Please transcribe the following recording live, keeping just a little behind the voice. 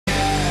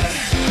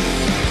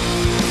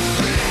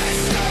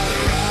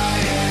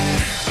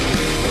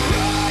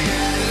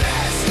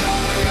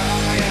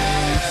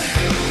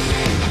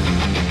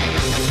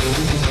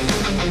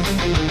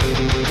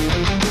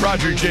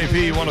Roger,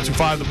 JP,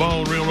 102.5 The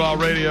Bone, Real Raw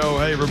Radio.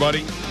 Hey,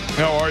 everybody.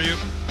 How are you?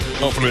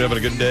 Hopefully you're having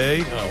a good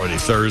day. Already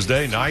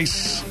Thursday.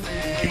 Nice.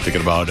 Keep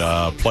thinking about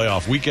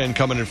playoff weekend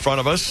coming in front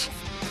of us.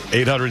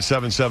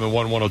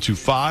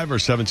 800-771-1025 or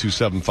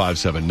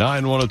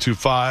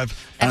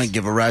 727-579-1025. I don't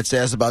give a rat's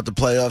ass about the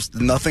playoffs.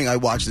 Nothing I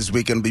watch this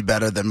weekend will be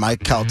better than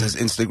Mike Calta's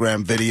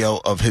Instagram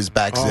video of his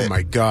back zit. Oh,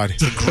 my God.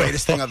 It's the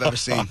greatest thing I've ever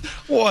seen.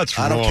 What's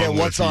wrong I don't care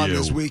what's with on you?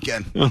 this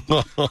weekend.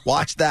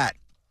 Watch that.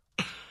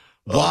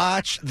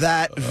 Watch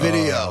that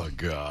video. Oh,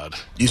 God.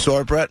 You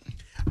saw it, Brett?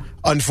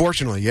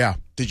 Unfortunately, yeah.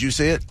 Did you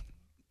see it?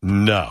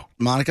 No.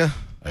 Monica?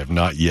 I have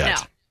not yet. No.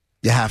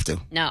 You have to.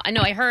 No, I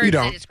know. I heard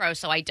that it's gross,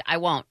 so I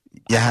won't.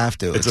 You have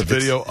to. It's a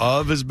video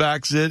of his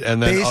back zit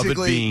and then of it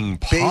being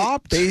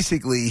popped?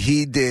 Basically,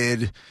 he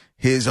did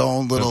his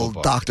own little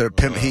Dr.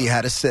 Pimp. He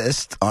had a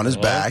cyst on his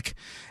back.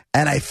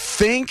 And I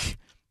think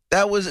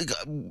that was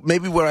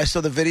maybe where I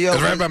saw the video.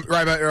 Right about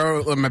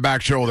my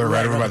back shoulder,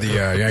 right over by the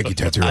Yankee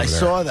tattoo over there. I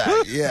saw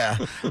that, yeah.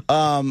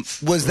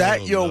 Was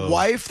that your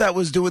wife that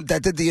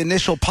did the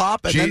initial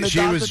pop and then the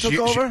doctor took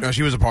over? No,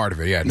 she was a part of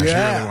it, yeah. No, she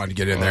really wanted to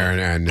get in there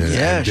and do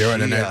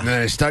it. And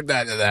then I stuck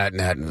that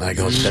like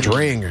a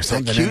string or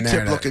something in there.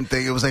 Q-tip looking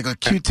thing. It was like a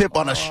Q-tip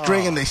on a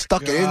string, and they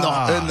stuck it in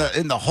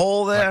the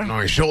hole there. No,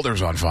 his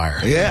shoulder's on fire.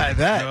 Yeah, I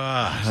bet.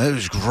 It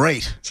was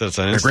great. So it's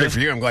great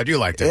for you. I'm glad you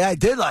liked it. Yeah, I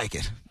did like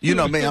it. You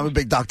know me, I'm a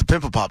big Dr.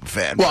 Pimple Popper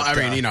fan. Well, I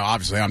mean,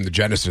 obviously I'm the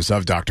genesis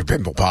of Dr.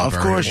 Pimple Popper.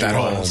 Of course you are.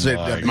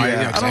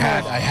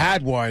 I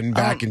had one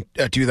back in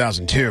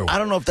 2002. I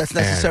don't know if that's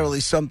necessarily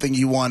something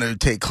you want to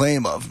take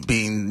claim of,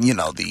 being,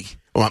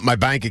 Well, my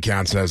bank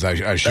account says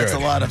I should. That's a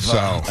lot of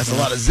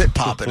zit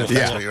popping. If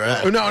that's where you're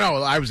at. No,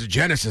 I was the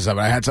genesis of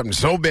it. I had something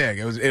so big.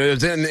 It was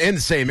in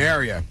the same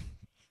area,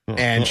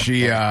 and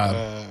she.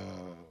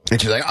 And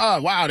she's like,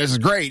 "Oh, wow, this is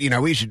great.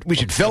 We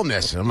should film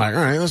this." And I'm like,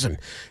 "All right, listen,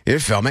 you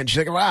film it." And she's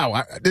like,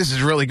 "Wow, this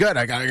is really good.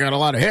 I got a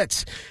lot of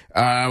hits.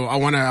 I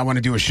want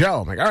to do a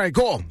show." I'm like, "All right,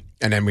 cool."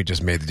 And then we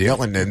just made the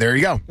deal, and then there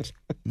you go.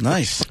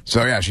 Nice.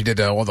 So yeah, she did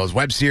all those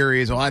web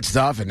series, all that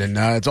stuff, and then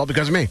it's all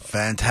because of me.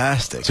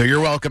 Fantastic. So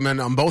you're welcome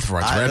on both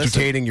fronts. We're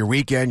entertaining your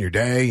weekend, your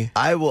day.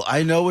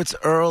 I know it's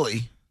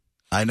early,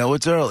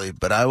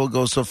 but I will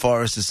go so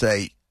far as to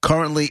say,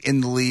 currently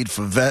in the lead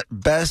for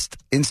best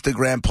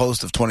Instagram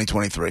post of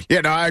 2023.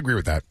 Yeah, no, I agree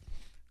with that.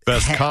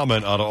 Best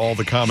comment out of all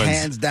the comments.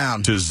 Hands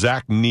down. To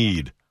Zach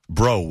Need.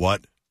 Bro,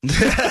 what? With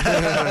the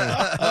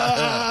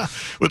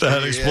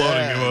head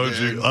exploding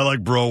emoji. Yeah. I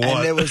like bro, what?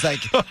 And there was like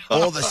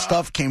all the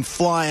stuff came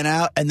flying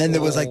out, and then there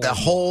was like the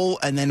hole,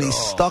 and then he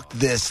stuck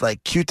this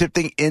like Q-tip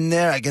thing in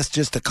there, I guess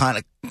just to kind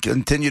of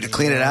continue to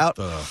clean it out.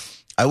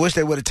 I wish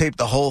they would have taped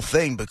the whole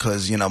thing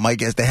because, my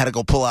guess they had to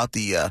go pull out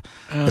they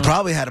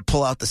probably had to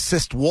pull out the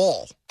cyst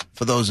wall,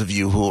 for those of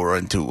you who are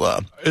into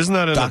isn't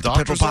that in Dr. a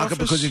doctor's office?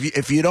 Because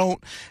if you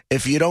don't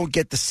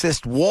get the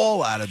cyst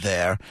wall out of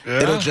there,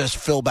 it'll just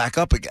fill back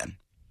up again.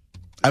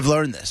 I've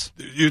learned this.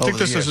 You think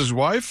this is his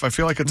wife? I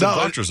feel like it's a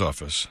doctor's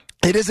office.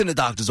 It is in a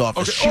doctor's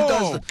office.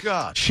 Okay.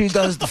 God. She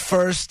does the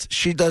first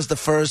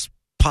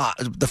pot,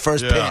 the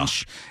first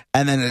pinch,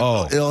 and then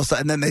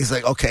and then he's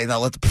like, okay, now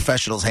let the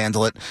professionals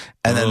handle it.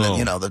 And then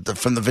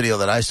from the video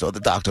that I saw, the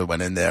doctor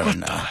went in there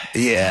and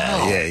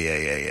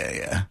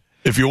yeah.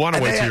 If you want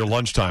to wait till your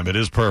lunchtime, it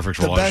is perfect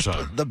for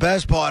lunchtime. The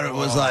best part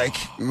was like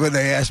when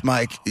they asked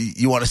Mike,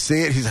 "You want to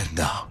see it?" He's like,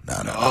 "No,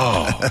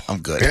 I'm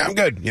good. Yeah, I'm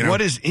good."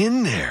 What is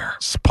in there?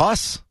 It's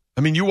pus.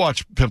 I mean, you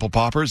watch Pimple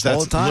Poppers. That's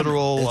all the time.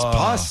 Literal. It's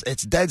pus.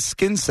 It's dead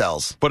skin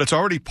cells. But it's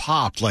already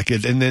popped,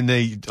 and then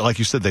they, like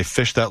you said, they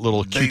fish that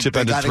little Q-tip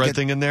ended thread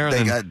thing in there.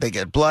 They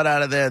get blood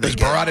out of there. There's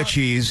burrata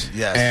cheese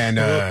and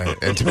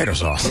tomato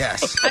sauce.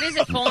 Yes. How does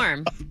it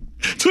form?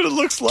 That's what it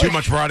looks like. Too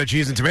much burrata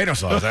cheese and tomato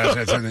sauce.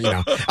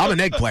 I'm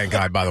an eggplant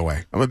guy, by the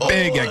way. I'm a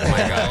big eggplant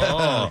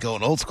guy.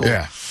 Going old school.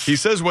 Yeah. He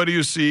says, "What do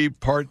you see?"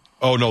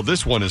 Oh no,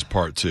 this one is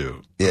part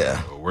 2.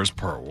 Yeah. Where's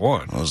part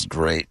 1? That was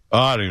great.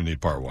 I don't even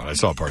need part 1. I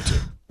saw part 2.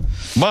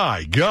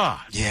 My God.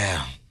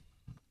 Yeah,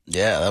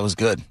 that was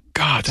good.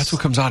 God, that's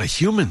what comes out of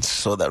humans.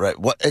 So that right?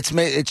 What it's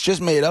made? It's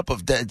just made up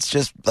of dead. It's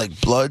just like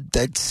blood,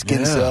 dead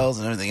skin cells,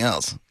 and everything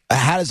else.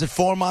 How does it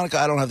form, Monica?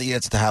 I don't have the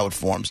answer to how it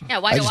forms. Yeah,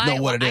 why I do just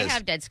know what it is. I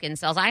have dead skin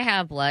cells. I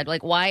have blood.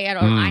 Like, why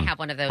don't I have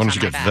one of those? Why don't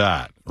you on get my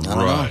back? that?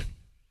 Right.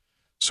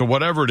 So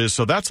whatever it is,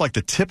 so that's like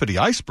the tip of the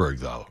iceberg,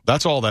 though.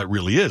 That's all that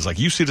really is. Like,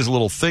 you see this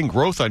little thin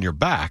growth on your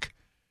back.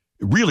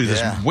 Really,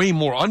 there's way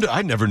more under.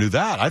 I never knew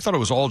that. I thought it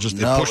was all just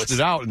it pushed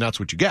it out, and that's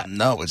what you get.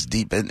 No, it's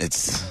deep in.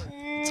 It's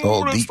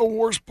all that's deep. the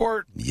worst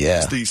part. Yeah,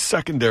 it's the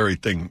secondary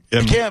thing.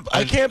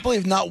 I can't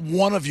believe not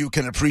one of you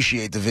can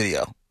appreciate the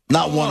video.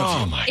 Not one of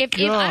you. Oh my God! If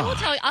I will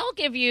tell you, I'll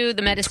give you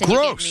the medicine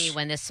you give me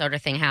when this sort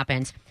of thing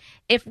happens.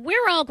 If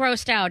we're all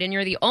grossed out and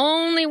you're the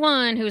only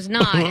one who's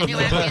not, and you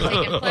actually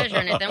taking pleasure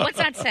in it, then what's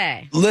that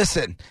say?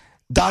 Listen,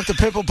 Dr.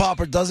 Pimple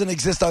Popper doesn't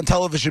exist on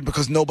television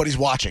because nobody's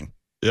watching.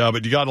 Yeah,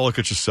 but you got to look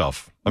at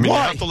yourself. I mean,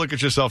 Why? you have to look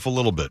at yourself a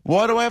little bit.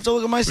 Why do I have to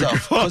look at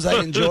myself? Because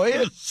I enjoy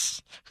it?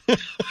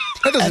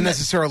 That doesn't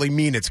necessarily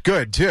mean it's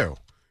good, too.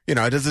 It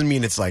doesn't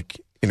mean it's like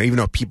even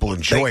though people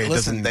enjoy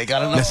doesn't they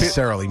got enough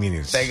necessarily mean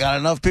it's... They got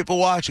enough people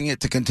watching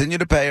it to continue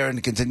to pay her and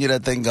to continue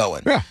that thing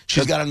going. Yeah.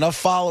 She's got enough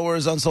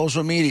followers on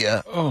social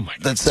media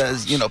that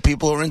says,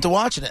 people are into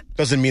watching it.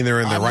 Doesn't mean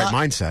they're in the right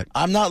mindset.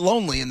 I'm not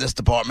lonely in this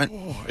department.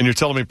 And you're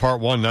telling me part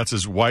one, that's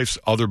his wife's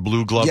other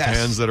blue glove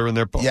hands that are in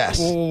there? Yes.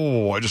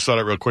 Oh, I just saw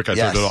that real quick. I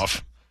turned it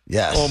off.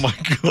 Yes. Oh my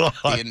God!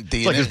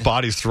 It's like his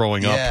body's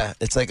throwing up. Yeah,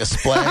 it's like a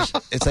splash.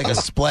 It's like a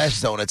splash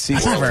zone at SeaWorld.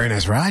 That's not very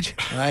nice, Raj.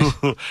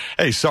 Right?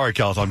 Hey, sorry,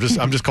 Cal. I'm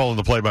just calling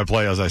the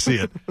play-by-play as I see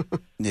it.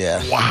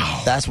 Yeah.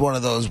 Wow. That's one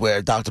of those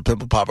where Dr.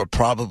 Pimple Popper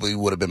probably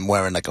would have been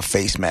wearing like a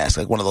face mask,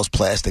 like one of those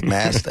plastic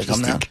masks that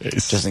come down.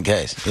 Just in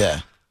case.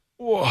 Yeah.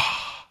 Whoa.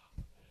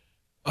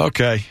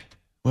 Okay.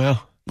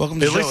 Well. Welcome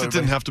to At least it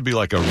didn't have to be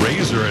like a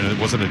razor, and it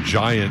wasn't a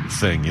giant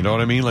thing. You know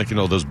what I mean? Like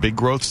those big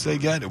growths they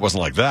get. It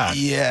wasn't like that.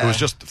 Yeah. It was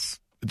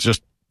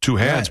just two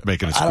hands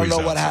making it squeeze out. I don't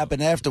know what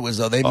happened afterwards,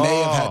 though. They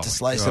may have had to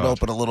slice it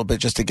open a little bit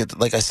just to get,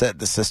 like I said,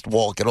 the cyst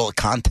wall, get all the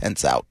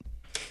contents out.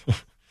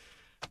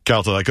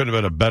 Calton, I couldn't have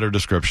been a better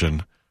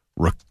description.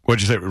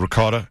 What'd you say?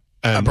 Ricotta?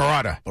 And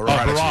burrata.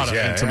 Burrata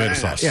and tomato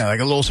sauce. Yeah, like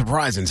a little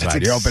surprise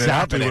inside. That's you open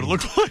exactly it up what it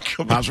looked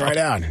like. Pops right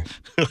out.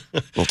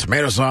 Little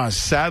tomato sauce.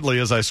 Sadly,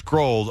 as I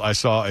scrolled, I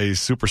saw a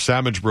Super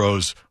Sandwich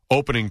Bros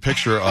opening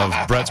picture of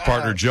Brett's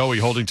partner Joey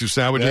holding two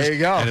sandwiches. There you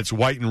go. And it's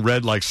white and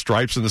red like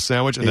stripes in the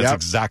sandwich, and that's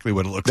exactly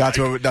what it looks like.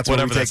 That's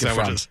where we take it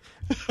from.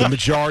 The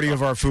majority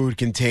of our food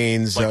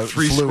contains like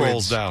three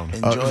fluids scrolls down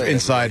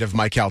inside of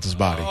Mike Calta's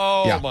body.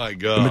 Oh, my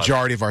God. The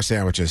majority of our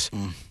sandwiches.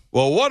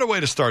 Well, what a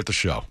way to start the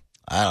show.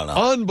 I don't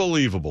know.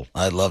 Unbelievable.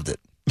 I loved it.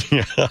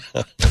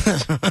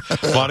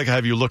 Monica,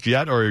 have you looked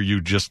yet, or are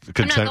you just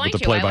content with the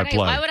play-by-play?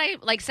 Why would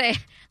I say...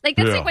 Like,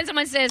 that's like when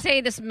someone says,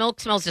 hey, this milk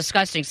smells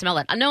disgusting, smell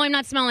it. No, I'm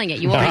not smelling it.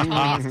 You already told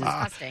me it's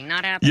disgusting.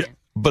 Not happening. Yeah,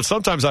 but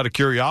sometimes out of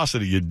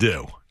curiosity, you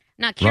do.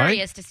 Not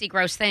curious to see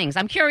gross things.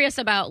 I'm curious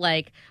about,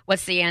 like,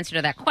 what's the answer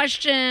to that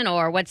question,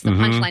 or what's the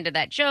punchline to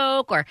that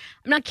joke, or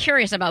I'm not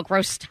curious about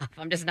gross stuff.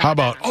 I'm just not. How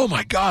about, oh,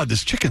 my God,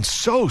 this chicken's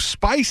so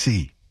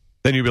spicy.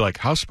 Then you'd be like,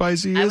 how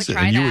spicy is it?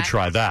 And you would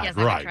try that. Yes,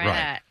 right.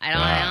 That.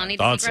 I don't need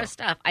to see gross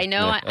stuff. I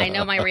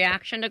know my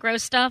reaction to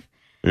gross stuff.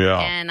 Yeah.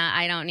 And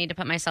I don't need to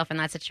put myself in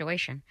that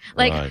situation.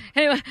 Like,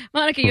 hey,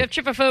 Monica, you have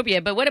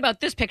trypophobia, but what about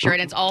this picture? And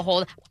it's all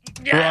hold.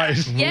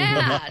 Right.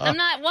 Yeah. I'm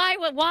not.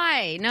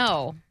 Why?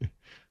 No.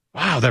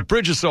 Wow, that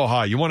bridge is so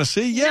high. You want to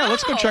see? Yeah,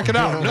 let's go check it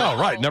out. No,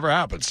 right. Never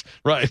happens.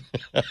 Right.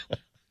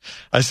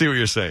 I see what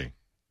you're saying.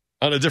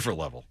 On a different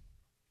level.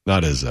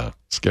 Not as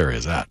scary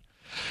as that.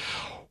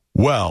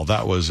 Well,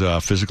 that was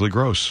physically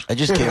gross. I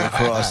just came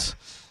across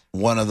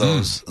one of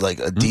those, like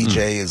a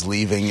DJ is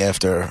leaving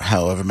after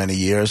however many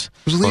years.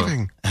 Who's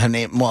leaving? Her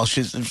name,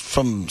 she's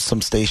from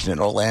some station in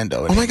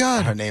Orlando. Oh, my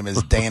God. Her name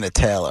is Dana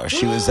Taylor.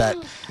 She was at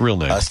real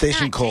name. A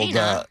station called,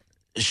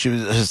 she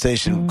was at a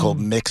station called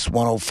Mix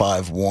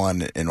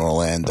 105.1 in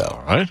Orlando.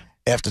 All right.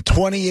 After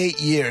 28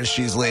 years,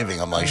 she's leaving.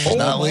 I'm like, she's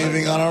not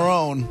leaving on her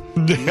own.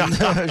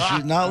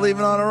 She's not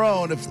leaving on her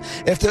own.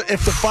 If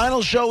the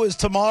final show is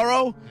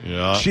tomorrow,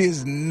 she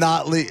is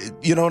not leaving.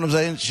 You know what I'm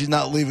saying? She's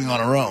not leaving on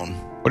her own.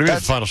 What do you mean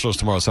the final show's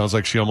tomorrow? Sounds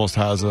like she almost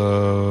has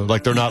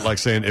like they're not like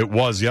saying it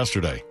was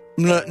yesterday.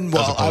 No,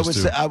 well,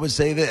 I would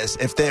say this: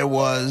 if there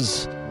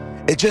was,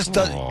 it just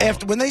does.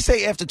 After when they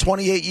say after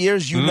 28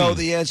 years, you know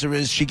the answer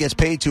is she gets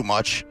paid too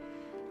much.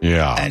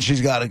 Yeah, and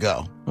she's got to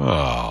go.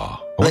 Oh.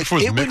 Like, it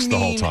was mixed the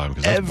whole time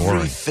because that's boring.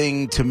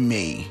 Everything to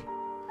me,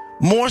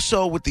 more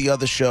so with the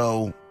other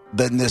show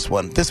than this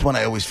one. This one,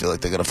 I always feel like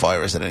they're going to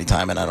fire us at any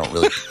time, and I don't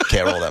really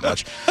care all that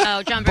much.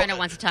 Oh, John Brenner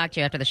wants to talk to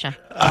you after the show.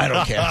 I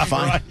don't care.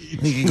 Fine, right.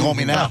 You can call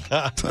me now.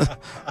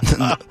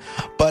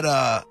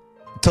 But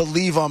to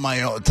leave on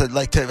my own,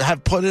 to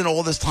have put in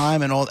all this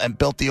time and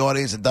built the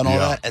audience and done all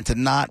that, and to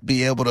not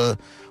be able to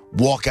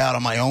walk out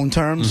on my own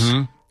terms.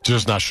 Mm-hmm.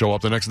 Just not show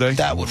up the next day?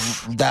 That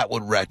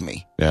would wreck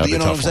me. Yeah, you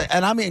know what I'm saying?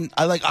 And I mean,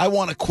 I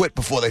want to quit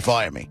before they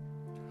fire me.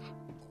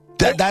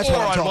 That's what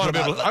I'm talking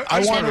about.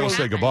 I want to be able to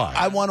say goodbye.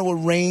 I want to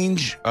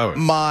arrange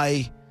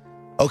my.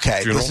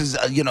 Okay, funeral? This is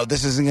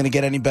this isn't going to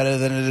get any better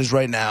than it is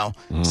right now.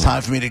 It's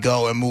time for me to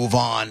go and move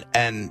on,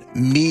 and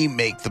me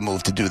make the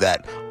move to do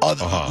that.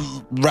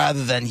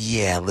 Rather than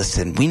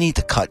listen, we need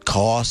to cut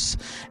costs,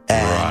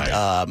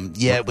 and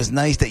it was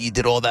nice that you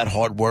did all that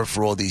hard work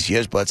for all these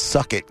years, but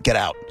suck it, get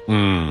out.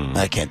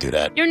 I can't do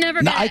that. You're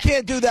never. I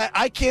can't do that.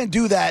 I can't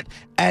do that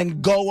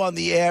and go on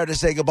the air to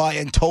say goodbye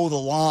and toe the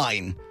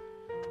line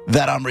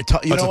that I'm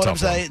retired. You know what I'm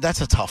saying?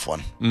 That's a tough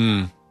one.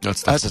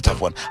 That's a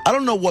tough one. I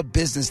don't know what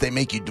business they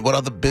make you. What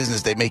other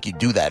business they make you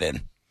do that in?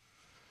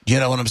 You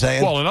know what I'm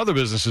saying? Well, in other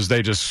businesses,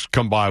 they just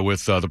come by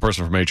with the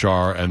person from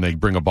HR and they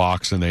bring a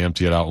box and they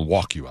empty it out and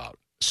walk you out.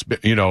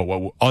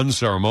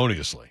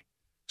 Unceremoniously.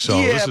 So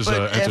this is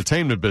an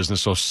entertainment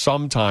business. So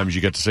sometimes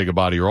you get to say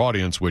goodbye to your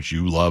audience, which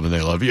you love and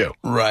they love you,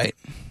 right?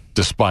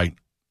 Despite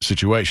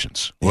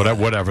situations,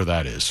 whatever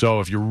that is. So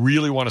if you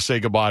really want to say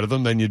goodbye to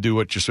them, then you do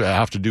what you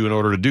have to do in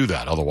order to do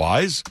that.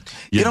 Otherwise,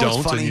 you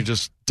don't, and you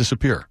just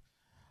disappear.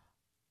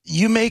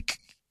 You make,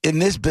 in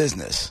this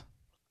business,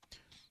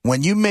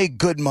 when you make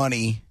good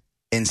money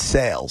in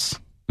sales,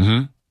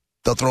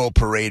 they'll throw a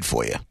parade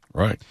for you.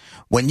 Right.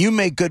 When you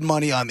make good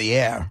money on the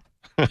air,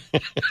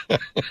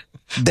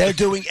 they're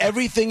doing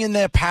everything in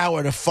their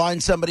power to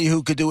find somebody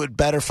who could do it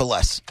better for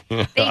less.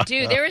 They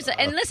do. There is,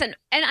 and listen,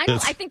 and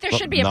I think there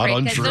should be a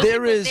parade because those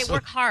people, they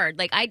work hard.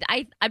 Like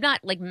I'm not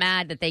like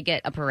mad that they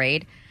get a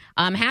parade.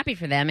 I'm happy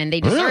for them, and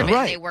they deserve it.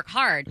 They work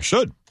hard. They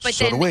should. But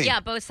so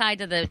then, both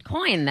sides of the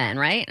coin, then,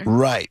 right?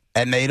 Right,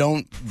 and they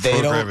don't.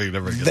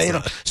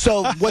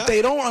 So what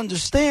they don't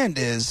understand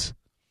is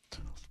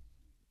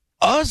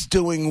us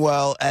doing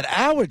well at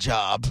our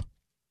job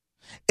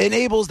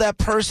enables that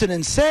person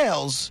in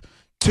sales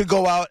to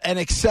go out and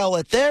excel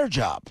at their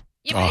job.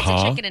 Yeah, but it's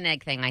a chicken and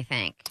egg thing, I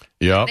think.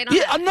 Yeah.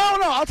 No.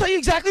 I'll tell you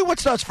exactly what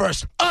starts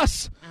first.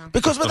 Us. Oh.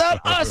 Because without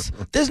us,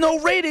 there's no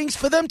ratings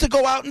for them to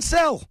go out and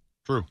sell.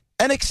 True.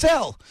 And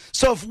excel.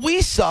 So if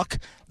we suck,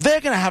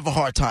 they're going to have a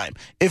hard time.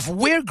 If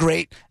we're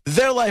great,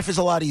 their life is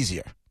a lot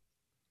easier.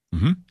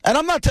 Mm-hmm. And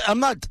I'm not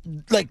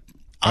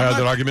I had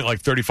that argument like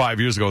 35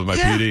 years ago with my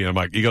PD, and I'm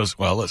like, he goes,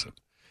 well, listen,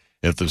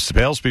 if the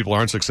salespeople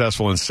aren't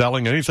successful in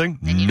selling anything,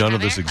 none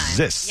of this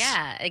exists.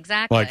 Yeah,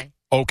 exactly. Like,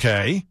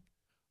 okay,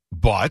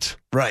 but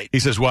he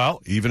says,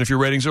 well, even if your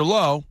ratings are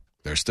low,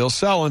 they're still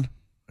selling.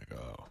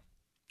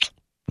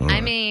 I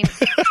mean,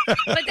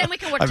 but then we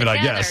can work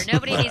together.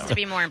 Nobody needs to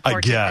be more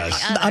important than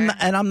the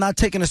other. I'm not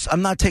taking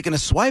a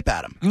swipe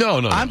at them. No.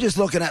 I'm just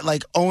looking at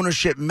like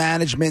ownership,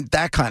 management,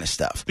 that kind of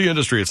stuff. The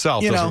industry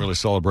itself doesn't really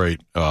celebrate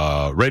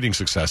rating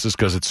successes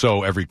because it's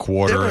so every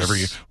quarter,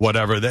 every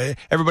whatever.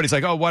 Everybody's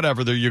like, oh,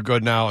 whatever, you're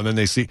good now, and then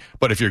they see.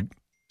 But if you're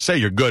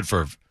good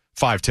for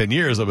 5-10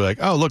 years, they'll be like,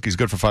 oh, look, he's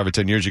good for 5 or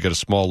 10 years. You get a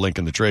small link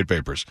in the trade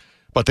papers.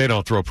 But they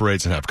don't throw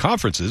parades and have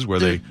conferences where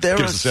they give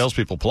the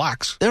salespeople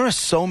plaques. There are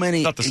so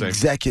many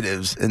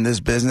executives in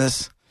this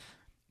business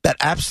that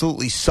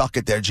absolutely suck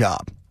at their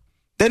job.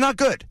 They're not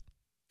good.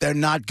 They're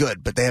not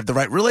good, but they have the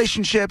right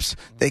relationships.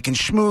 They can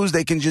schmooze.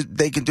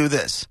 They can do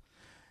this.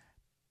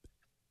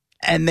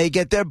 And they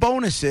get their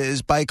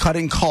bonuses by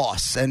cutting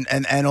costs and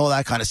all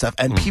that kind of stuff.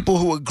 And people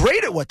who are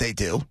great at what they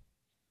do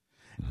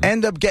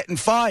end up getting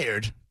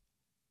fired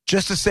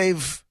just to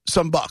save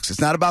some bucks.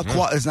 It's not about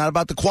it's not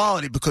about the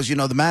quality because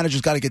the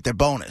manager's got to get their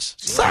bonus.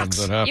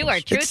 Sucks. You are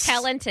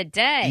telling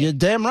today. You're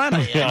damn right I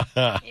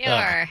am.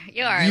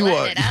 You are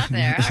letting it out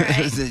there. All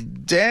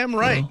right. Damn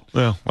right.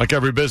 Well, like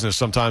every business,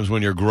 sometimes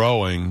when you're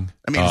growing,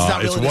 I mean,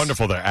 it's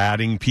wonderful. They're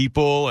adding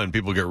people and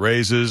people get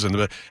raises,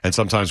 and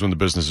sometimes when the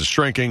business is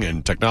shrinking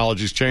and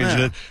technology's changing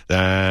it,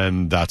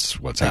 then that's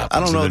what's happening.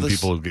 I don't know. And then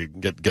people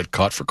get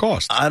cut for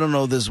cost. I don't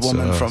know this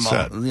woman from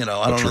I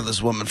don't know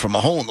this woman from a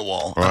hole in the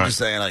wall. Right. I'm just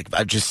saying, like,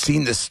 I've just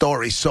seen this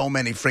story so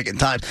many freaking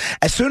times.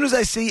 As soon as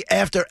I see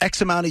after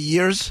X amount of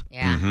years,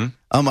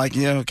 I'm like,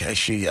 okay,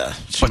 she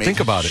think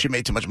about it. She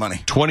made too much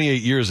money.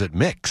 28 years at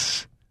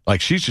Mix. Like,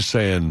 she's just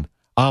saying,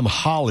 I'm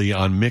Holly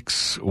on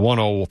Mix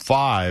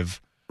 105.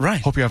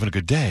 Right. Hope you're having a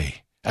good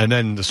day. And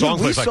then the song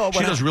plays like, she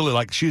does really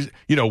like, she's,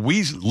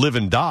 we live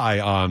and die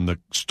on the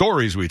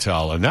stories we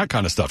tell and that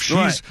kind of stuff.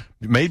 She's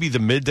maybe the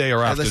midday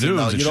or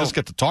afternoons, and she just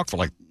get to talk for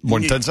like more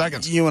than 10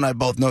 seconds. You and I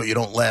both know you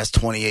don't last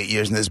 28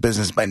 years in this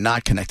business by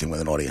not connecting with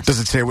an audience. Does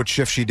it say what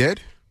shift she did?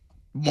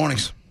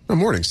 Mornings. Oh,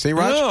 mornings. See,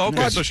 Raj? Oh,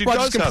 okay, so she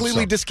does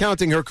completely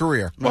discounting her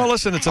career. Well,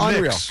 listen, it's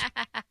a mix.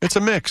 It's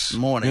a mix.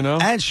 Morning.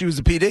 And she was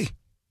a PD.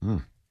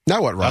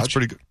 Now what, Raj? That's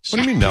pretty good. What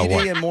do you mean now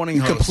what? And morning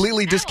you host.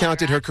 Completely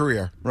discounted her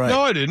career. Right.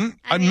 No, I didn't.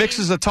 Mix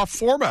is a tough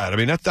format. I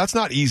mean, that's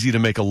not easy to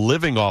make a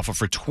living off of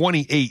for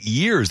 28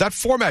 years. That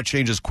format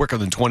changes quicker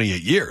than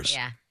 28 years.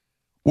 Yeah.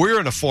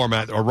 We're in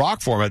a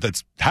rock format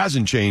that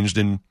hasn't changed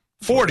in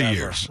 40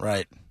 years.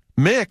 Right.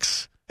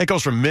 Mix, it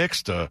goes from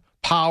mix to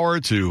power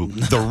to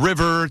the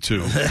river to...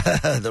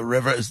 the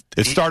river.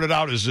 It started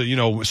out as,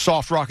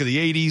 soft rock of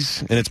the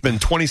 80s, and it's been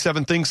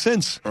 27 things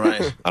since.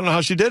 Right. I don't know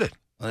how she did it.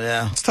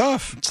 Yeah. It's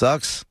tough. It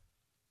sucks.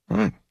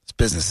 Right. This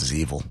business is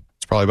evil.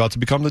 It's probably about to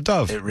become the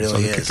dove. It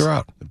really is. Kicked her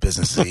out. The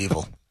business is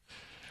evil.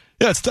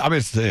 It's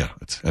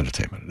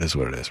entertainment. It is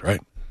what it is,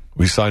 right?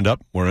 We signed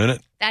up. We're in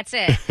it. That's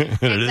it.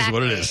 It is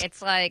what it is.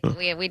 It's like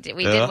we did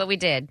what we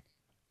did.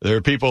 There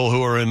are people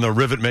who are in the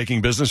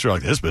rivet-making business who are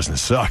like, this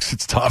business sucks.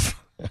 It's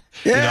tough.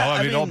 Yeah,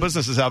 I mean, all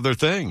businesses have their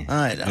thing.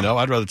 I know.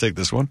 I'd rather take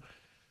this one.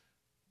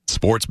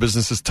 Sports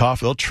business is tough.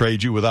 They'll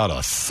trade you without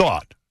a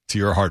thought to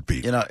your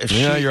heartbeat. You're out of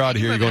here.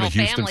 You're going to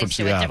Houston from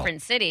Seattle. To a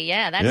different city.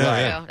 Yeah, that's true.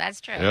 Yeah.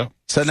 That's true. Yeah.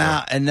 So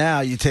now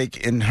you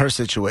take, in her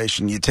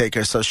situation, you take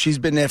her. So she's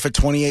been there for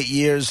 28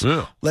 years.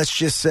 Yeah. Let's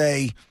just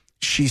say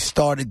she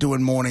started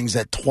doing mornings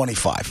at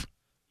 25.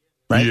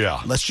 Right?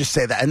 Yeah. Let's just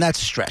say that. And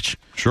that's a stretch.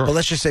 Sure. But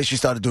let's just say she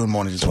started doing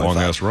mornings at 25.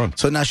 Long-ass run.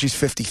 So now she's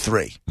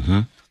 53. Mm-hmm.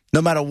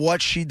 No matter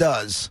what she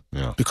does,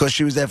 because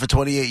she was there for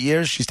 28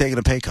 years, she's taking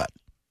a pay cut.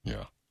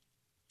 Yeah.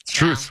 It's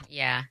truth.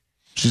 Yeah.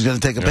 She's going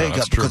to take a pay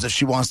cut because if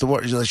she wants to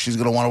work, she's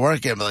going to want to work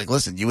again. But like,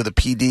 listen, you were the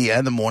PD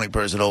and the morning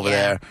person over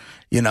there.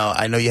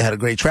 I know you had a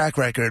great track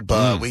record,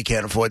 but we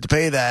can't afford to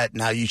pay that.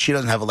 Now she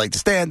doesn't have a leg to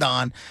stand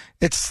on.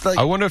 It's like,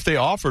 I wonder if they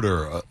offered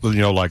her,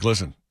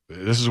 listen,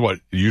 this is what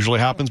usually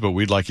happens, but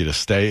we'd like you to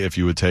stay if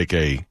you would take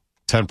a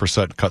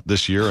 10% cut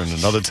this year and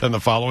another 10 the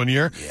following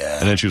year. Yeah.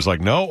 And then she was like,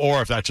 no,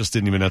 or if that just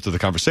didn't even enter the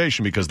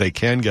conversation, because they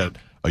can get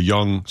a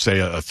young, say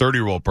a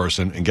 30-year-old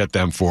person and get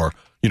them for,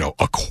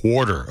 a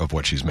quarter of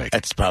what she's making.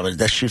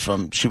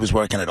 She was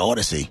working at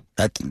Odyssey.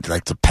 That's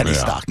like the penny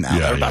stock now.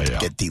 They're about to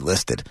get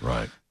delisted.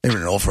 Right. They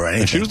didn't offer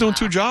anything. And she was doing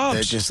 2 jobs.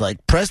 They're just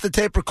like, press the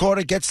tape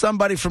recorder, get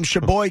somebody from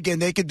Sheboygan.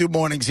 They could do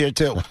mornings here,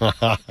 too.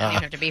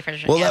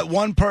 We'll let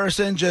one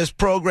person just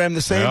program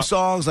the same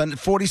songs on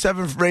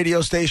 47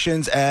 radio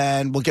stations,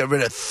 and we'll get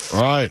rid of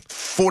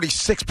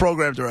 46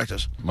 program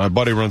directors. My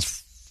buddy runs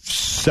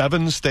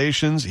 7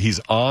 stations. He's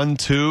on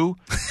 2.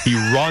 He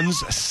runs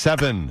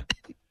 7.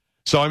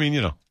 So, I mean,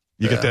 you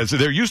get that. So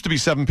there used to be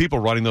 7 people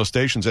running those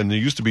stations, and there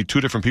used to be 2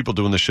 different people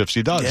doing the shifts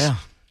he does. Yeah.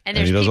 And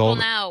there's people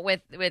now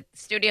with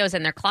studios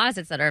in their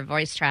closets that are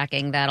voice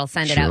tracking that'll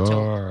send it out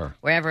to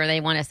wherever they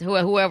want to,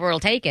 whoever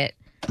will take it.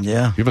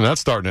 Yeah. Even that's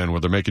starting to end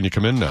where they're making you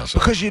come in now. So.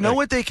 Because you know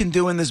what they can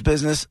do in this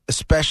business,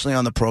 especially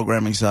on the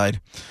programming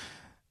side,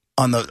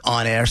 on the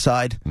on-air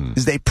side,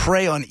 is they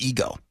prey on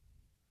ego.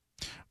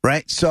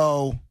 Right?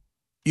 So,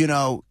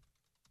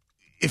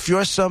 if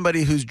you're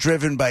somebody who's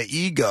driven by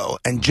ego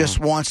and just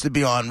wants to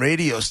be on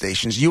radio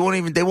stations,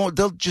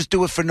 they'll just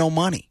do it for no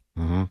money.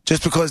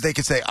 Just because they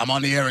could say, I'm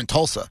on the air in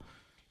Tulsa.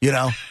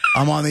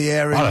 I'm on the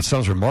air in... Wow, that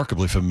sounds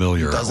remarkably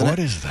familiar. What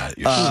is that?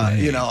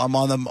 I'm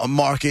on the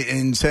market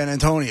in San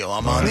Antonio.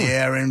 I'm on the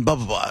air in blah,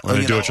 blah, blah.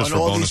 They do it just for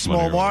all bonus these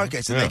small money,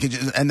 markets.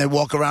 And they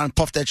walk around and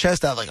puff their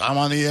chest out like, I'm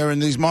on the air in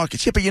these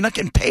markets. Yeah, but you're not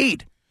getting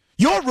paid.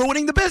 You're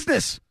ruining the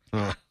business.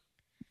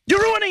 You're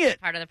ruining it.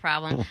 Part of the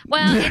problem.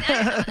 Well,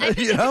 I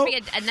think it could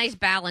be a nice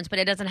balance, but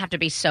it doesn't have to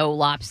be so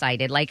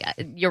lopsided. Like,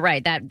 you're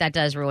right, that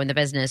does ruin the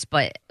business,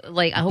 but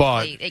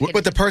hopefully...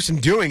 But the person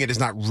doing it is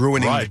not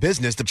ruining the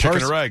business. The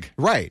chicken or egg.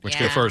 Right. Which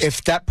came first?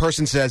 If that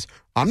person says,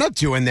 I'm not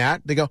doing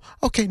that, they go,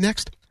 okay,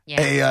 next.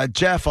 Yeah. Hey,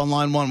 Jeff on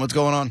line 1, what's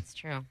going on? It's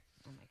true. Oh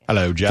my God.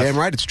 Hello, Jeff. Damn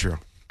right it's true.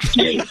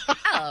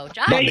 Hello,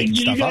 Jeff. Hey, did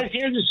you guys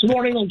hear this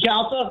morning on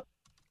Calta?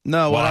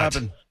 No, what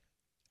happened?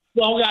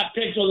 We all got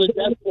picked on the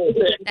death pool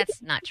thing.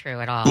 That's not true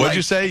at all. What'd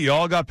you say? You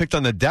all got picked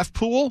on the death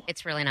pool?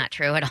 It's really not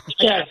true at all.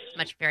 Yes.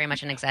 Very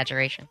much an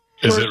exaggeration.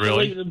 Is it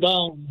really? The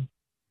bone.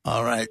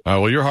 All right.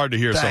 Well, you're hard to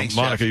hear. Thanks,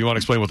 so, Monica, Jeff. you want to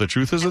explain what the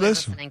truth is of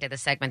this? Listening to the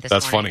segment this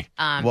That's morning.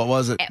 funny. What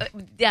was it?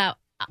 Yeah.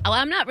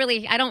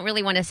 I don't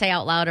really want to say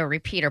out loud or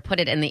repeat or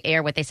put it in the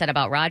air what they said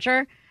about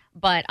Roger,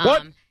 but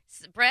What?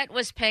 Brett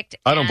was picked.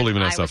 I don't believe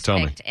in that stuff. Tell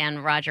me.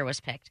 And Roger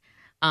was picked.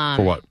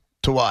 For what?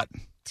 To what?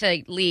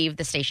 To leave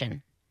the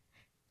station.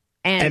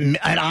 And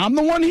I'm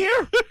the one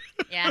here?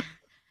 Yeah.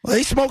 Well,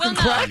 they smoking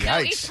crack. No,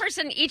 each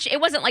person, it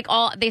wasn't like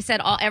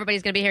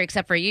everybody's going to be here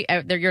except for you.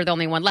 You're the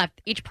only one left.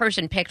 Each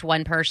person picked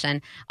one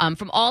person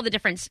from all the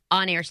different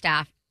on-air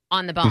staff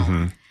on the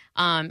bone.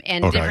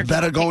 Okay.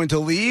 That are going to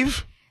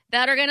leave?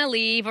 That are going to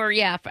leave or,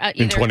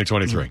 in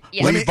 2023.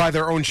 Yeah. Leave by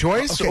their own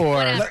choice? Okay. Or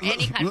Whatever,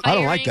 any kind of I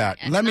don't like firing,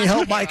 that. Let me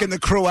help Mike and the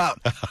crew out.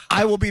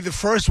 I will be the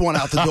first one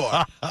out the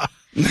door.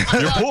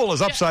 Your pool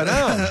is upside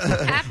down.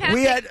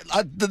 We had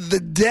the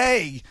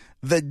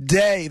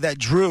day that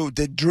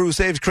Drew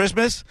Saves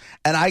Christmas,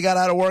 and I got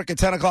out of work at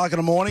 10 o'clock in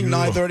the morning,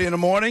 9:30 in the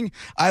morning.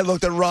 I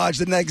looked at Raj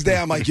the next day.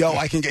 I'm like, yo,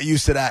 I can get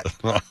used to that.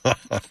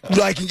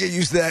 I can get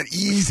used to that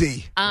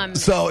easy.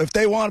 So if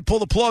they want to pull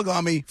the plug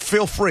on me,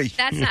 feel free.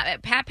 That's not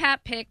it.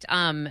 Pat picked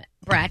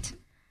Brett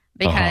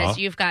because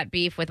you've got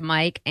beef with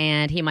Mike,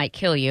 and he might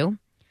kill you.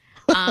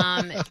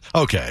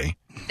 Okay.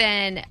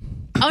 Then...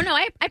 Oh, no,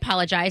 I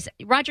apologize.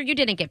 Roger, you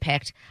didn't get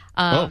picked.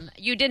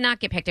 You did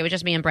not get picked. It was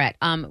just me and Brett.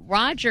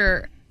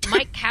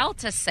 Mike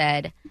Calta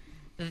said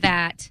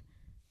that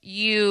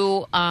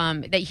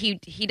that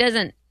he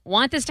doesn't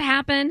want this to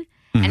happen,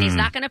 and he's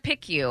not going to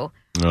pick you.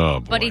 Oh,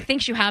 boy. But he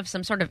thinks you have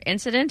some sort of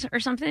incident or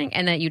something,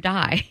 and that you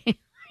die.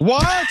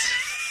 What?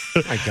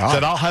 My God.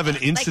 That I'll have an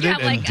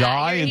incident and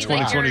die in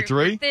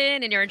 2023? You're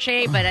thin and you're in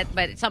shape,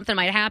 but something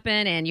might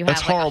happen, and you have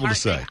That's horrible to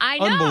say. Thing. I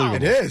know. Unbelievable.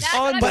 It is.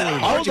 Unbelievable.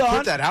 Why'd you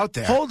put that out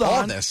there? Hold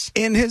on. This.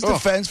 In his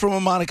defense, from what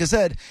Monica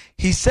said,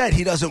 he said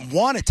he doesn't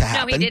want it to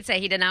happen. No, he did say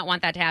he did not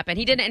want that to happen.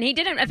 He didn't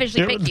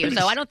officially pick you,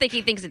 so I don't think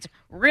he thinks it's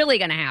really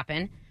going to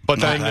happen. But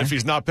then if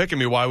he's not picking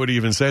me, why would he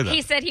even say that?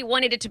 He said he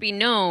wanted it to be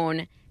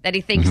known that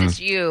he thinks it's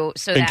you,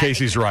 so in case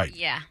he's right.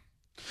 Yeah.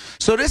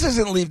 So this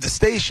isn't leave the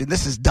station.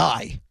 This is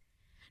die.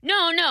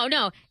 No.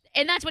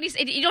 And that's what he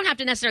said. You don't have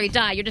to necessarily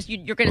die.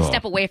 You're going to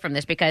step away from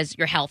this because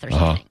your health or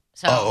something.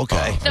 So,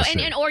 okay. So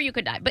or you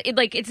could die, but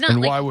it's not.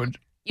 And like,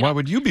 why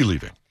would you be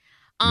leaving?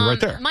 You're right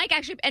there. Mike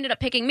actually ended up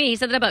picking me. He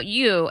said that about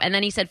you, and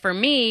then he said for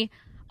me.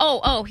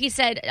 He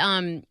said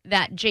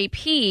that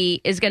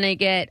JP is going to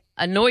get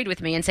annoyed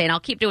with me and saying I'll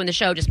keep doing the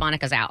show. Just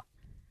Monica's out.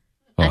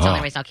 That's the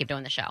only reason I'll keep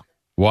doing the show.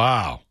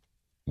 Wow.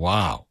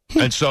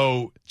 And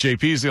so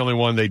JP is the only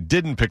one they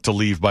didn't pick to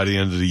leave by the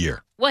end of the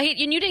year. Well,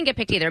 you didn't get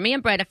picked either. Me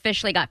and Brett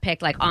officially got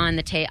picked on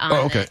the tape.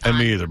 Okay, and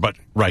me either. But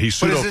he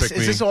pseudo-picked me.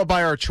 Is this all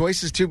by our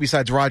choices too?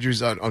 Besides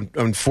Roger's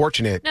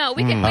unfortunate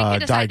we can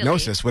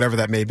diagnosis, whatever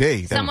that may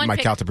be, that Someone Mike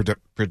Calta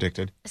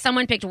predicted.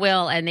 Someone picked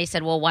Will, and they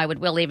said, "Well, why would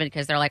Will leave it?"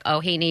 Because they're like, "Oh,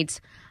 he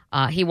needs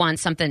he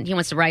wants something. He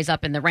wants to rise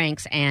up in the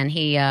ranks, and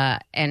he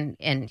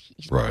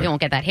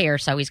won't get that here,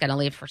 so he's going to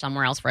leave for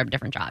somewhere else for a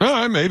different job. All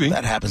right, maybe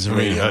That happens in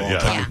radio all the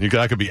time.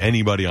 That could be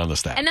anybody on the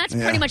staff. And that's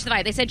pretty much the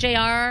vibe. They said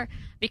JR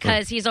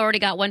because he's already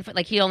got one.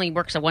 Like he only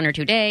works 1 or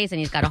 2 days, and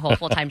he's got a whole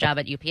full-time job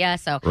at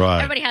UPS. So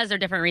everybody has their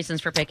different reasons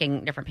for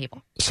picking different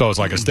people. So it's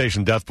like a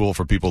station death pool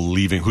for people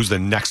leaving. Who's the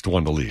next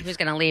one to leave? Who's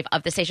going to leave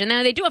of the station?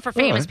 Now they do it for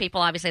famous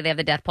people. Obviously, they have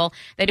the death pool.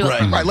 They do it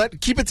for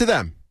keep it to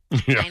them.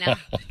 Yeah. I know.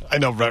 I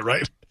know,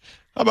 right?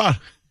 How about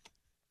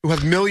who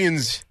have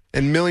millions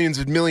and millions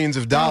and millions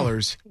of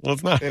dollars? Well,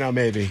 it's not.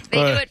 Maybe they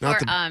do it for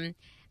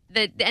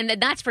and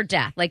that's for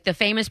death, like the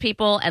famous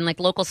people and like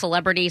local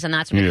celebrities, and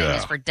that sort of thing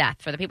is for death.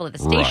 For the people at the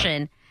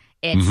station,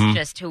 it's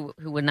just who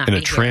would not in be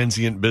a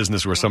transient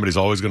business where somebody's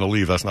always going to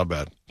leave. That's not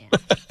bad. Yeah.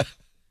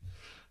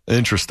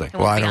 Interesting.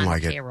 Well, I don't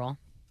like it.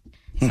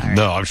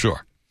 No, I'm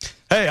sure.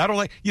 Hey, I don't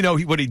like,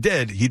 what he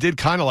did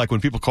kind of like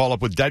when people call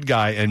up with Dead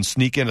Guy and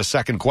sneak in a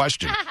second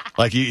question.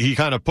 Like he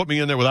kind of put me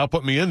in there without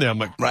putting me in there. I'm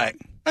like, right.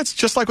 That's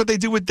just like what they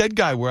do with Dead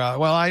Guy, where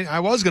I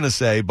was going to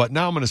say, but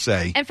now I'm going to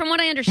say. And from what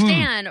I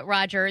understand,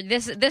 Roger,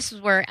 this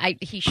is where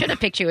he should have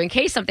picked you in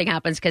case something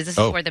happens, because this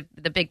is where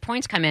the big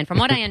points come in. From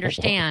what I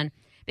understand,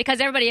 because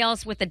everybody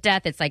else with the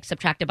death, it's like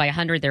subtracted by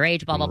 100, their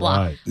age, blah, blah, blah.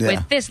 Right. Yeah.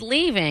 With this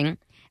leaving,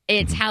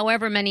 it's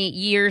however many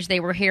years they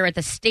were here at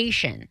the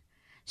station.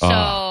 So,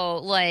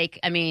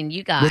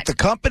 you got with the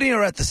company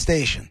or at the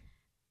station.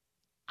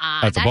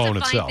 At the that's bone a funny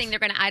itself. thing. They're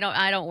gonna. I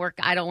don't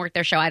work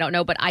their show. I don't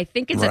know, but I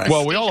think it's. Right. At the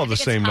Well, we station. all have I the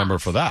think same it's number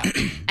tops. for that.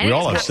 We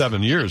all have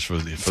 7 years for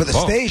the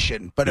bone.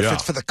 Station. But if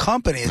it's for the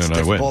company, it's Then I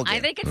different win. ballgame. I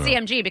think it's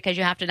CMG because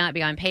you have to not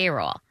be on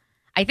payroll.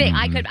 I think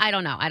I could. I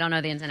don't know. I don't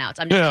know the ins and outs.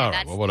 I'm just saying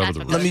that's, whatever that's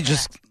the what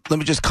Let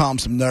me just calm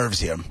some nerves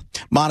here,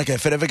 Monica.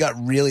 If it ever got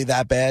really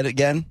that bad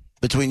again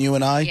between you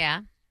and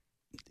I,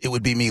 it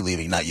would be me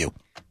leaving, not you.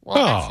 Well,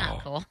 that's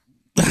not cool.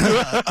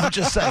 I'm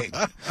just saying.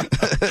 I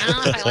don't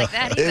know if I like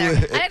that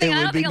either. I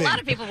don't think a lot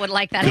of people would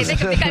like that. I think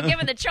if I'm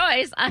given the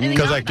choice, I think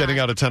Because that getting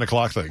out at 10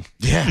 o'clock thing.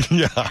 Yeah.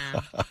 Yeah.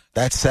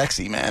 That's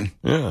sexy, man.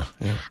 Yeah.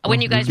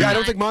 When you guys were I don't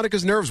on- think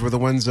Monica's nerves were the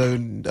ones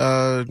on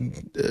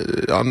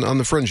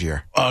the fringe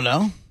here. Oh,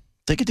 no?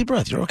 Take a deep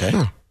breath. You're okay.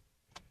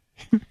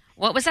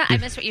 What was that? I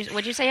missed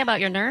what'd you say about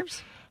your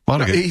nerves?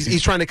 Monica,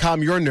 He's trying to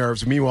calm your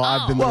nerves. Meanwhile,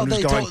 I've been the one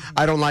who's going,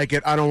 I don't like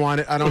it. I don't want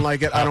it. I don't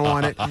like it. I don't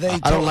want it.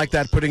 I don't like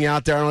that putting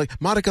out there. I don't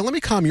like, Monica, let me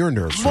calm your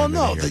nerves. Well,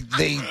 no,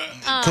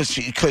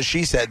 because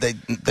she said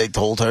they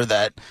told her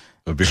that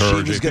It'd be she her,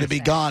 was JP. going to be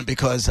gone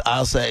because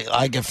I'll say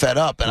I get fed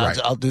up and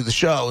I'll do the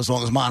show as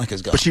long as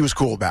Monica's gone. But she was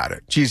cool about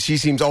it. She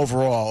seems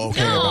overall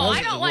okay No, about it.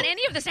 I don't want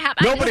any of this to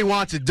happen. Nobody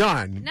wants it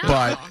done, No.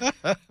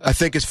 but I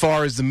think as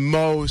far as the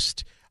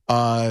most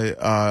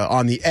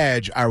on the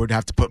edge, I would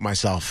have to put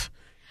myself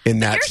in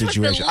that Yours was the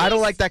situation. I don't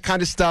least- like that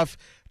kind of stuff.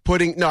 I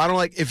don't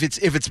like if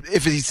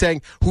he's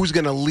saying who's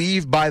going to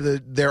leave by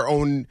their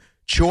own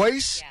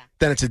choice.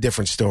 Then it's a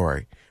different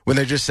story. When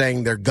they're just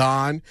saying they're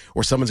gone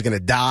or someone's going to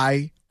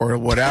die or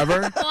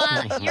whatever.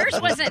 Well, yours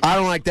wasn't. I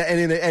don't like that.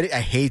 And I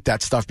hate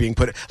that stuff being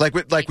put like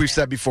we've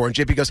said before. And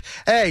JP goes,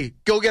 "Hey,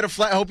 go get a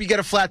flat. I hope you get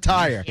a flat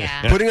tire."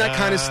 Yeah. Putting that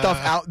kind of stuff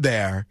out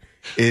there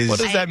is. What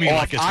does that mean? off.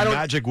 Like it's I don't-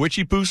 magic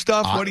witchy poo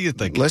stuff? What do you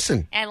think?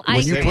 Listen, And when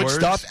you Say put words.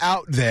 stuff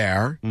out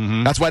there,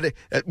 that's why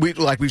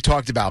we've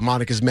talked about.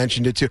 Monica's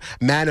mentioned it too.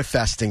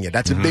 Manifesting it.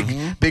 That's a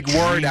big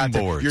word out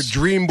there. boards. Your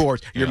dream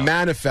boards. You're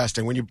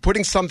manifesting. When you're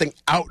putting something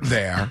out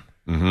there,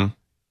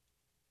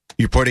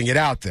 you're putting it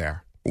out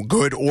there,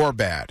 good or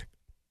bad.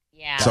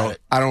 Yeah. So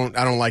I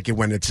don't like it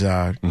when it's.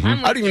 I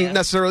don't even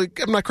necessarily.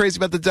 I'm not crazy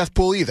about the death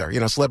pool either.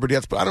 Celebrity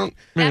death pool. I don't.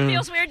 That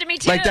feels weird to me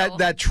too. Like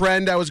that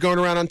trend I was going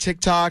around on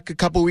TikTok a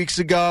couple weeks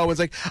ago. It was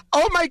like,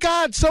 oh my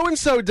God, so and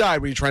so died.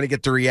 When you're trying to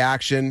get the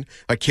reaction,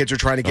 like kids are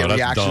trying to get that's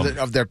reactions dumb.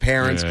 of their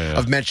parents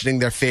of mentioning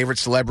their favorite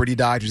celebrity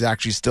died who's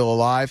actually still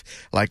alive.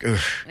 Like, ugh.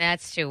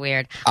 That's too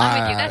weird.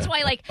 I'm with you. That's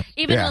why,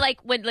 even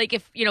when,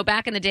 if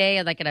back in the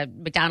day, like at a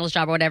McDonald's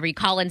job or whatever, you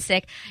call in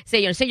sick,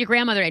 say your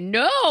grandmother, and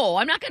no,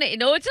 I'm not gonna.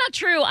 No, it's not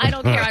true. I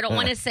don't care. I don't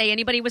want to say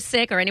anybody was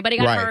sick or anybody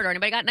got hurt or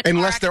anybody got in a car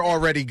Unless they're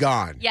accident. already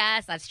gone.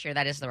 Yes, that's true.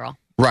 That is the rule.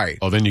 Right.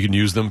 Oh, then you can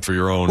use them for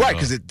your own Right,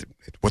 because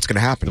what's going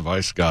to happen?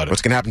 device. Got it.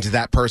 What's going to happen to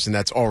that person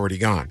that's already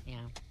gone?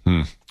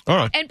 Yeah. All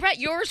right. And Brett,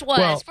 yours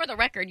was, for the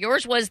record,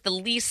 yours was the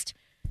least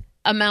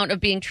amount of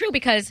being true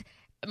because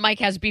Mike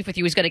has beef with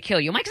you. He's going to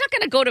kill you. Mike's not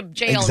going to go to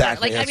jail.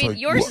 Exactly.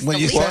 Yours is the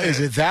least. Well, is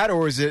it that,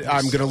 or is it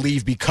I'm going to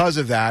leave because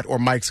of that, or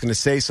Mike's going to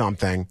say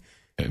something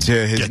to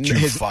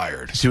his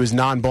fired to his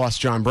non-boss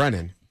John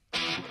Brennan?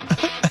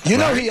 You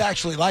know he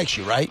actually likes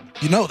you, right?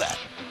 You know that.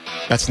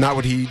 That's not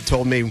what he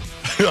told me when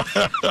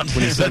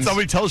he That's how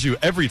he tells you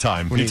every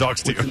time he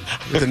talks to you.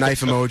 with the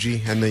knife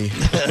emoji and the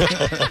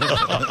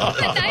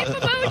The knife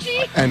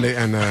emoji. and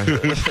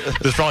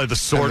There's probably the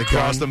sword And the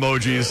gun. crossed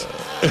emojis,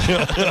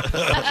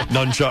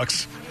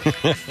 nunchucks.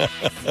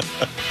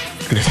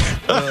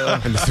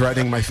 and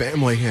threatening my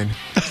family and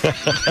A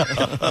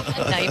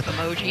knife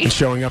emoji.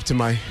 showing up to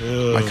my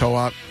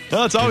co-op.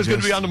 No, it's always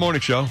good to be on the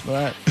morning show. All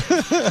right.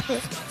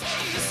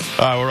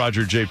 We're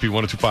Roger JP,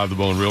 102.5 The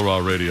Bone, Real Raw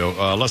Radio.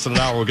 Less than an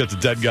hour, we'll get the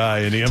dead guy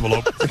in the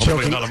envelope.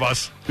 Hopefully none of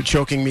us.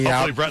 Choking me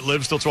Hopefully out. Brett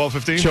lives till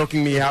 12:15.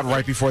 Choking me out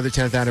right before the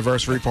 10th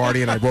anniversary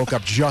party, and I woke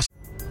up just...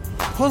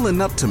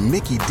 Pulling up to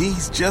Mickey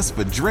D's just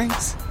for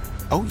drinks?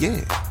 Oh,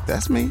 yeah,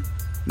 that's me.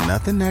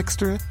 Nothing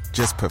extra,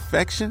 just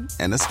perfection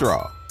and a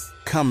straw.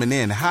 Coming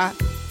in hot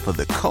for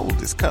the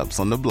coldest cups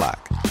on the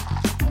block.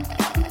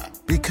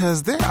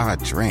 Because there are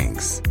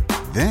drinks.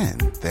 Then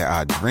there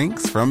are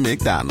drinks from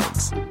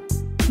McDonald's.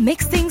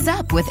 Mix things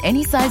up with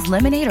any size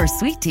lemonade or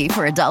sweet tea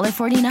for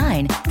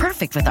 $1.49.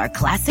 Perfect with our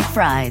classic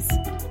fries.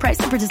 Price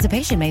and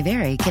participation may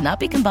vary. Cannot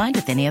be combined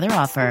with any other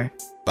offer.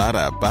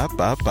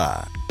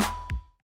 Ba-da-ba-ba-ba.